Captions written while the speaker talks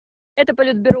Это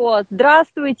Политбюро.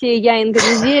 Здравствуйте, я Инга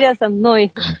Неверя, со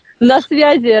мной на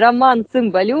связи Роман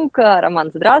Цимбалюк.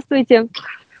 Роман, здравствуйте.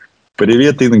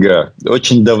 Привет, Инга.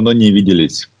 Очень давно не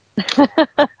виделись.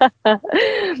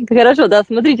 Хорошо, да,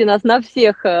 смотрите нас на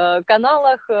всех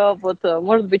каналах, вот,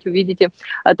 может быть, увидите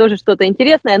тоже что-то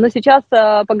интересное, но сейчас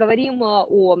поговорим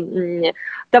о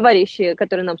товарище,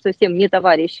 который нам совсем не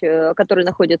товарищ, который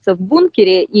находится в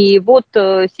бункере, и вот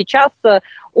сейчас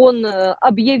он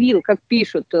объявил, как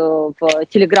пишут в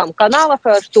телеграм-каналах,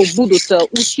 что будут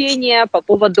учения по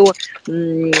поводу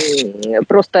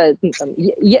просто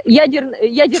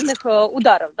ядерных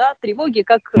ударов, да, тревоги,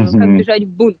 как бежать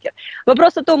в бункер.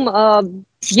 Вопрос о том,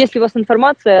 есть ли у вас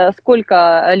информация,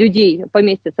 сколько людей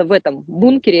поместится в этом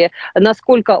бункере,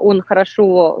 насколько он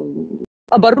хорошо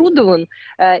оборудован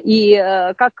и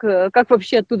как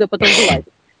вообще оттуда потом вылазить?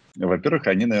 Во-первых,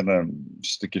 они, наверное,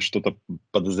 все-таки что-то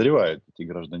подозревают, эти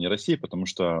граждане России, потому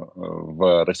что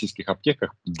в российских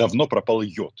аптеках давно пропал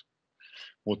йод.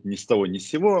 Вот ни с того ни с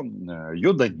сего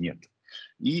йода нет.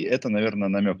 И это, наверное,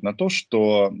 намек на то,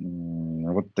 что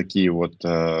вот такие вот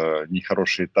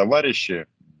нехорошие товарищи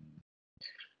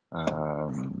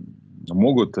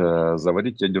могут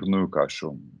заварить ядерную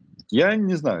кашу. Я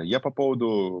не знаю, я по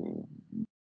поводу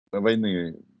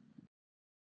войны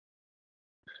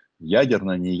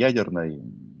ядерной, не ядерной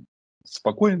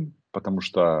спокоен, потому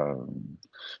что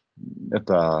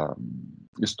это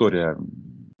история,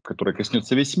 которая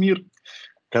коснется весь мир.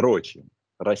 Короче,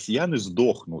 россияне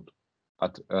сдохнут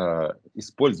от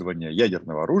использования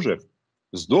ядерного оружия,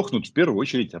 сдохнут в первую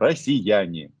очередь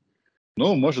россияне.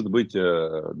 Ну, может быть,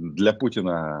 для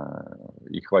Путина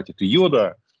и хватит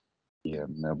йода, и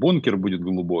бункер будет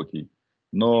глубокий.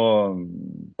 Но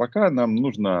пока нам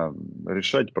нужно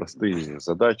решать простые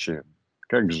задачи,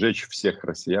 как сжечь всех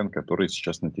россиян, которые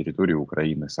сейчас на территории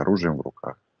Украины с оружием в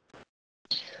руках.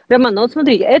 Роман, ну вот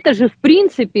смотрите, это же в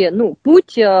принципе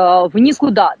путь в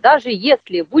никуда. Даже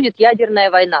если будет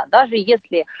ядерная война, даже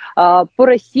если по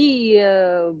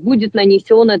России будет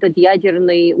нанесен этот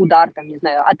ядерный удар, там, не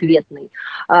знаю, ответный,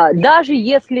 даже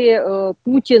если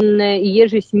Путин и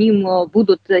еже с ним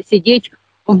будут сидеть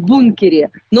в бункере,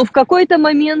 но в какой-то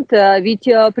момент ведь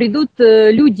придут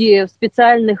люди в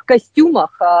специальных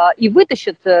костюмах и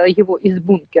вытащат его из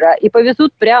бункера и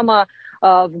повезут прямо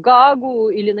в Гаагу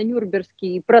или на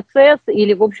Нюрнбергский процесс,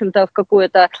 или, в общем-то, в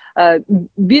какое-то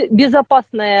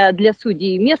безопасное для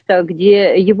судей место,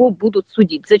 где его будут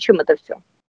судить. Зачем это все?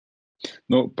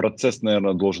 Ну, процесс,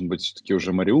 наверное, должен быть все-таки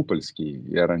уже мариупольский.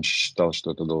 Я раньше считал,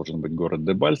 что это должен быть город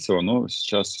Дебальцево, но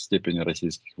сейчас степень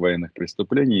российских военных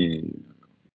преступлений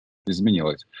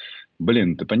изменилась.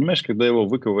 Блин, ты понимаешь, когда его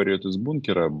выковыривают из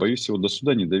бункера, боюсь, его до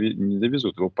суда не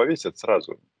довезут, его повесят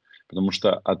сразу. Потому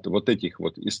что от вот этих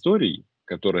вот историй,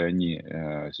 которые они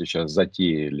сейчас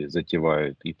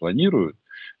затевают и планируют,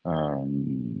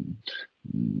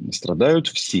 страдают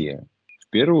все. В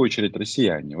первую очередь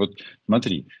россияне. Вот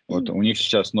смотри, вот у них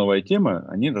сейчас новая тема,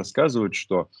 они рассказывают,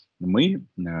 что мы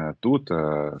тут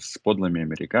с подлыми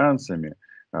американцами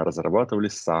разрабатывали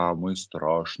самые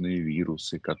страшные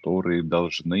вирусы, которые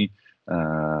должны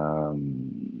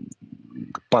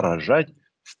поражать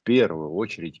в первую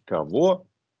очередь кого?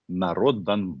 Народ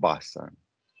Донбасса.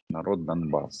 Народ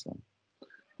Донбасса.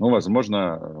 Ну,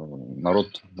 возможно,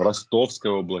 народ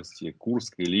Ростовской области,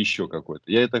 Курской или еще какой-то.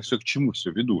 Я это все к чему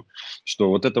все веду? Что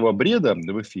вот этого бреда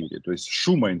в эфире, то есть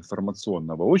шума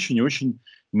информационного очень и очень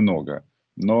много.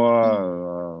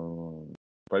 Но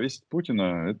повесить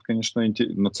Путина, это, конечно,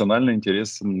 национальный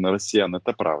интерес россиян,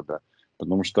 это правда.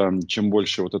 Потому что чем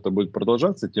больше вот это будет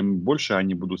продолжаться, тем больше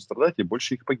они будут страдать и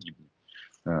больше их погибнет.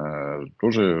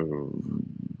 Тоже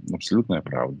абсолютная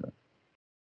правда.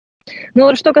 Ну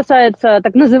вот что касается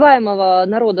так называемого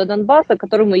народа Донбасса, к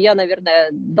которому я, наверное,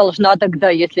 должна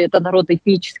тогда, если это народ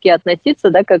этнически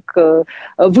относиться, да, как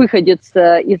выходец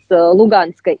из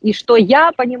Луганска, и что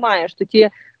я понимаю, что те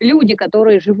люди,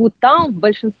 которые живут там в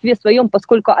большинстве своем,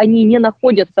 поскольку они не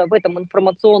находятся в этом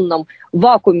информационном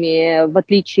вакууме, в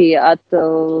отличие от,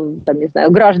 там, не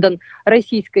знаю, граждан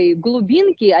российской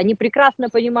глубинки, они прекрасно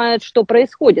понимают, что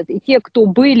происходит. И те, кто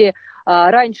были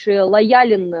раньше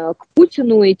лоялен к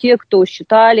Путину, и те, кто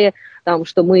считали, там,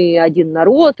 что мы один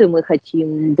народ, и мы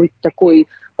хотим быть такой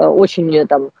очень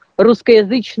там,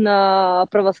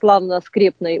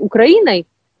 русскоязычно-православно-скрепной Украиной,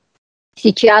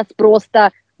 сейчас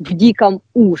просто в диком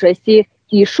ужасе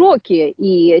и шоке.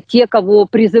 И те, кого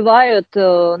призывают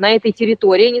на этой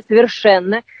территории, они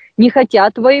совершенно не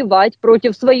хотят воевать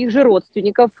против своих же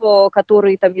родственников,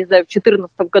 которые, там, не знаю, в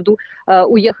 2014 году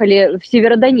уехали в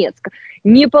Северодонецк.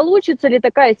 Не получится ли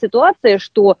такая ситуация,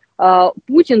 что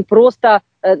Путин просто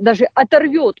даже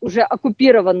оторвет уже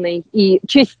оккупированный и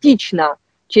частично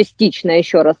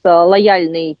еще раз,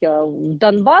 лояльный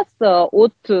Донбасс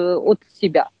от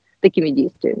себя такими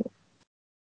действиями?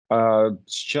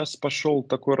 Сейчас пошел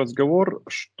такой разговор,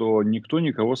 что никто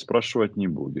никого спрашивать не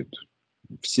будет.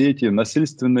 Все эти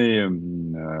насильственные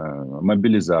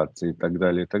мобилизации и так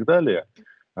далее,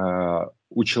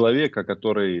 у человека,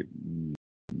 который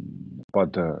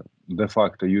под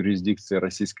де-факто юрисдикцией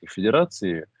Российской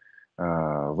Федерации,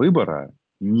 выбора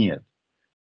нет.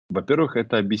 Во-первых,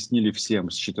 это объяснили всем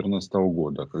с 2014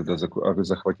 года, когда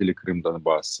захватили Крым,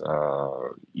 Донбасс,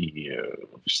 и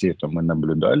все это мы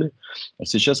наблюдали. А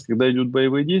сейчас, когда идут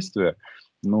боевые действия,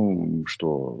 ну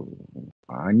что,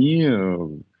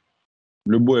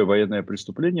 любое военное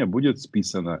преступление будет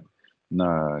списано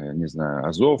на, не знаю,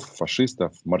 азов,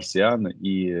 фашистов, марсиан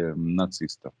и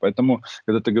нацистов. Поэтому,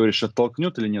 когда ты говоришь,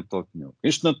 оттолкнет или не оттолкнет,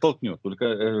 конечно, оттолкнет, только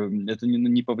это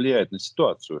не повлияет на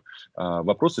ситуацию.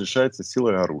 Вопрос решается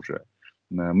силой оружия.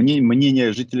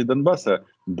 Мнение жителей Донбасса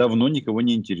давно никого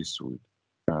не интересует.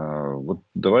 Вот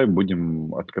давай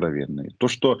будем откровенны. То,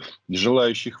 что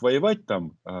желающих воевать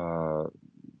там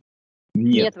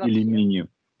нет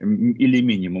или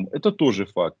минимум, это тоже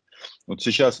факт. Вот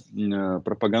сейчас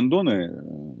пропагандоны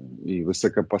и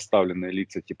высокопоставленные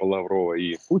лица типа Лаврова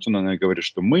и Путина, они говорят,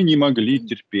 что мы не могли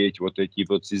терпеть вот эти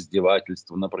вот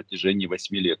издевательства на протяжении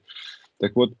 8 лет.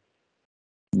 Так вот,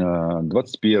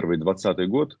 21-20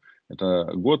 год –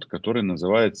 это год, который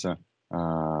называется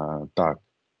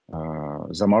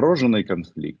замороженный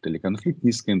конфликт или конфликт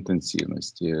низкой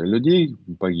интенсивности. Людей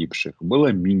погибших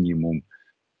было минимум,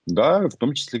 да, в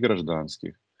том числе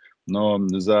гражданских. Но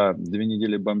за 2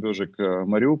 недели бомбежек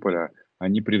Мариуполя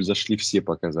они превзошли все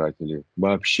показатели,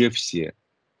 вообще все.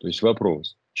 То есть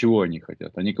вопрос, чего они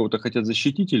хотят? Они кого-то хотят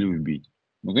защитить или убить?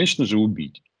 Ну, конечно же,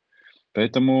 убить.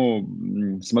 Поэтому,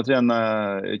 смотря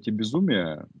на эти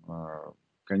безумия,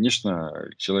 конечно,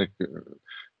 человек,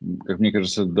 как мне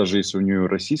кажется, даже если у него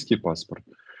российский паспорт,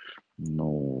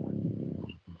 ну,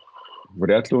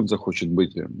 вряд ли он захочет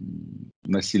быть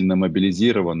насильно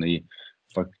мобилизирован и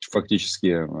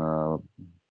фактически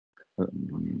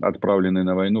отправленный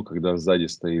на войну, когда сзади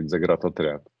стоит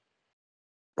заградотряд,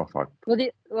 по факту.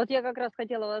 Вот я как раз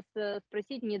хотела вас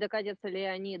спросить, не докатятся ли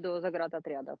они до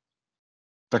заградотрядов?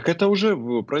 Так это уже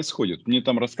происходит. Мне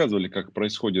там рассказывали, как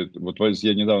происходит. Вот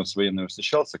я недавно с военными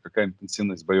встречался, какая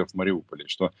интенсивность боев в Мариуполе,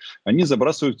 что они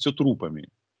забрасывают все трупами.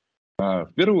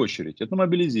 В первую очередь, это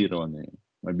мобилизированные,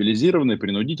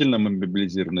 принудительно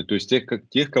мобилизированные, то есть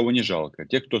тех, кого не жалко,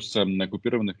 тех, кто с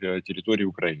оккупированных территорий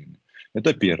Украины.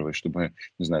 Это первое, чтобы,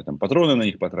 не знаю, там патроны на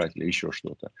них потратили, еще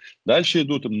что-то. Дальше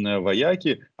идут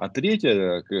вояки, а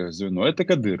третье звено – это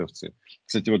кадыровцы.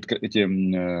 Кстати, вот эти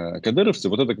кадыровцы,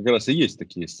 вот это как раз и есть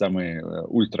такие самые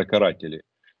ультракаратели.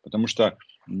 Потому что,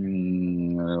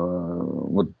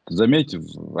 вот заметь,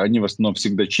 они в основном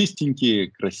всегда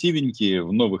чистенькие, красивенькие,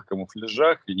 в новых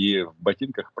камуфляжах и в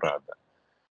ботинках Прада.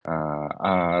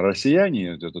 А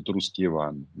россияне, этот русский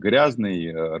Иван,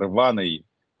 грязный, рваный,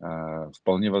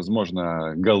 вполне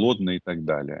возможно, голодный и так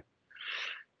далее.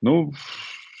 Ну,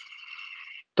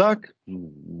 так.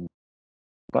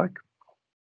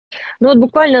 Ну вот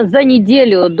буквально за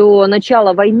неделю до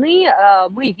начала войны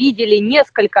мы видели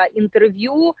несколько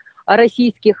интервью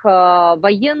российских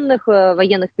военных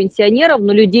пенсионеров,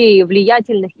 но людей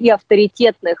влиятельных и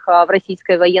авторитетных в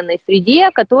российской военной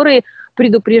среде, которые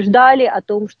предупреждали о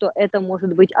том, что это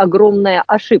может быть огромная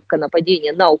ошибка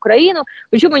нападения на Украину.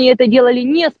 Причем они это делали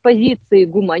не с позиции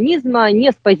гуманизма,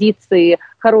 не с позиции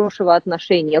хорошего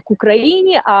отношения к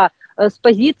Украине, а с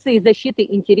позиции защиты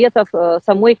интересов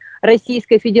самой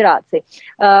Российской Федерации.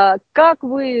 Как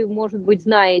вы, может быть,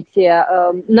 знаете,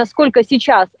 насколько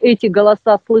сейчас эти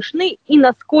голоса слышны и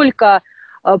насколько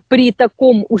при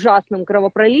таком ужасном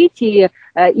кровопролитии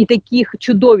и таких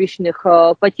чудовищных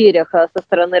потерях со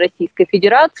стороны Российской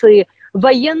Федерации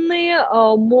военные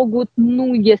могут,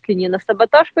 ну, если не на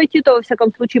саботаж пойти, то, во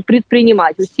всяком случае,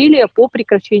 предпринимать усилия по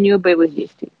прекращению боевых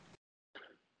действий?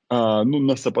 Ну,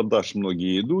 на саботаж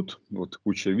многие идут. Вот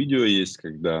куча видео есть,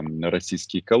 когда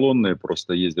российские колонны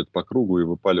просто ездят по кругу и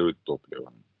выпаливают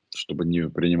топливо. чтобы не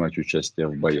принимать участие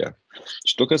в боях.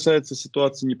 Что касается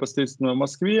ситуации непосредственно в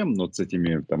Москве, вот с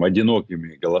этими там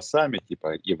одинокими голосами,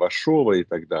 типа Ивашова и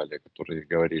так далее, которые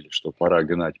говорили, что пора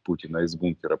гнать Путина из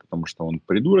бункера, потому что он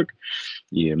придурок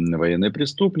и военный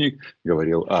преступник,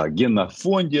 говорил о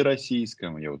генофонде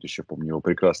российском. Я вот еще помню его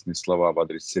прекрасные слова в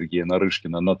адрес Сергея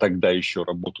Нарышкина, на тогда еще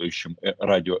работающем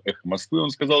радио «Эхо Москвы». Он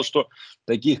сказал, что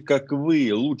таких, как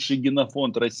вы, лучший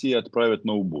генофонд России отправят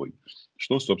на убой.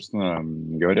 Что, собственно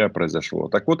говоря, произошло.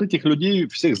 Так вот, этих людей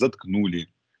всех заткнули.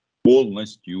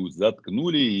 Полностью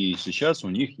заткнули, и сейчас у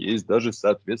них есть даже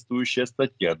соответствующая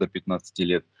статья до 15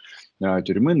 лет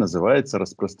тюрьмы, называется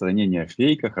 «Распространение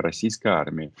фейков о российской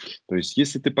армии». То есть,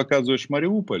 если ты показываешь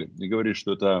Мариуполь и говоришь,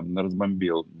 что это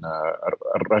разбомбил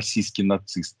российский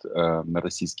нацист,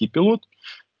 российский пилот,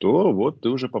 то вот ты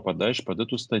уже попадаешь под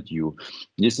эту статью.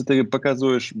 Если ты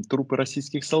показываешь трупы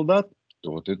российских солдат,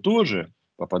 то ты тоже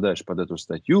попадаешь под эту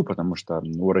статью, потому что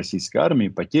у российской армии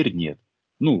потерь нет.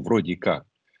 Ну, вроде как.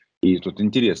 И тут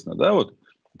интересно, да, вот,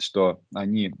 что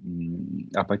они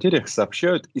о потерях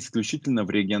сообщают исключительно в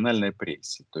региональной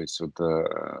прессе. То есть вот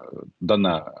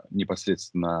дано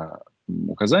непосредственно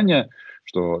указание,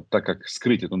 что так как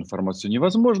скрыть эту информацию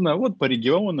невозможно, вот по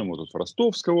регионам, вот в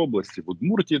Ростовской области, в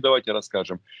Удмуртии давайте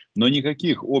расскажем, но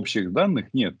никаких общих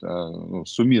данных нет,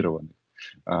 суммированных.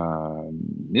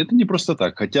 Это не просто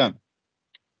так, хотя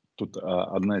тут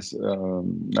одна из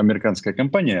американская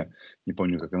компания, не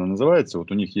помню, как она называется, вот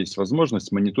у них есть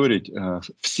возможность мониторить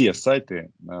все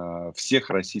сайты всех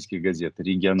российских газет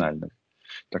региональных.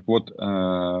 Так вот,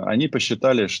 они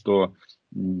посчитали, что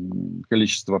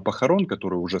количество похорон,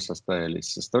 которые уже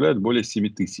состоялись, составляет более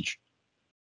 7 тысяч.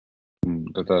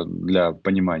 Это для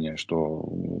понимания, что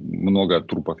много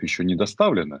трупов еще не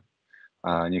доставлено,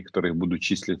 а некоторые будут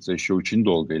числиться еще очень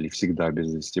долго или всегда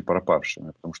без вести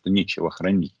пропавшими, потому что нечего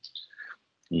хранить.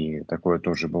 И такое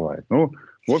тоже бывает. Ну,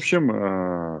 в общем,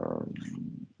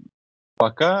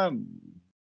 пока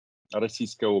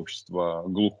российское общество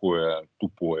глухое,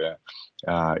 тупое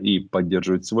и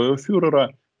поддерживает своего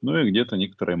фюрера, ну и где-то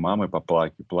некоторые мамы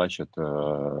плачут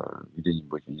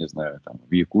где-нибудь, я не знаю, там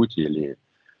в Якутии или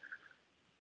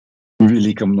в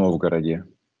Великом Новгороде.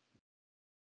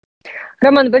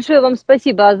 Роман, большое вам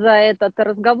спасибо за этот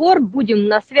разговор. Будем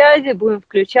на связи, будем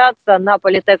включаться на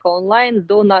Политека онлайн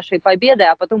до нашей победы,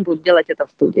 а потом будем делать это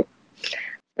в студии.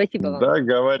 Спасибо вам.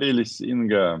 Договорились,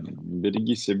 Инга.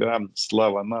 Береги себя.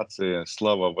 Слава нации,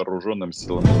 слава вооруженным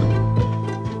силам.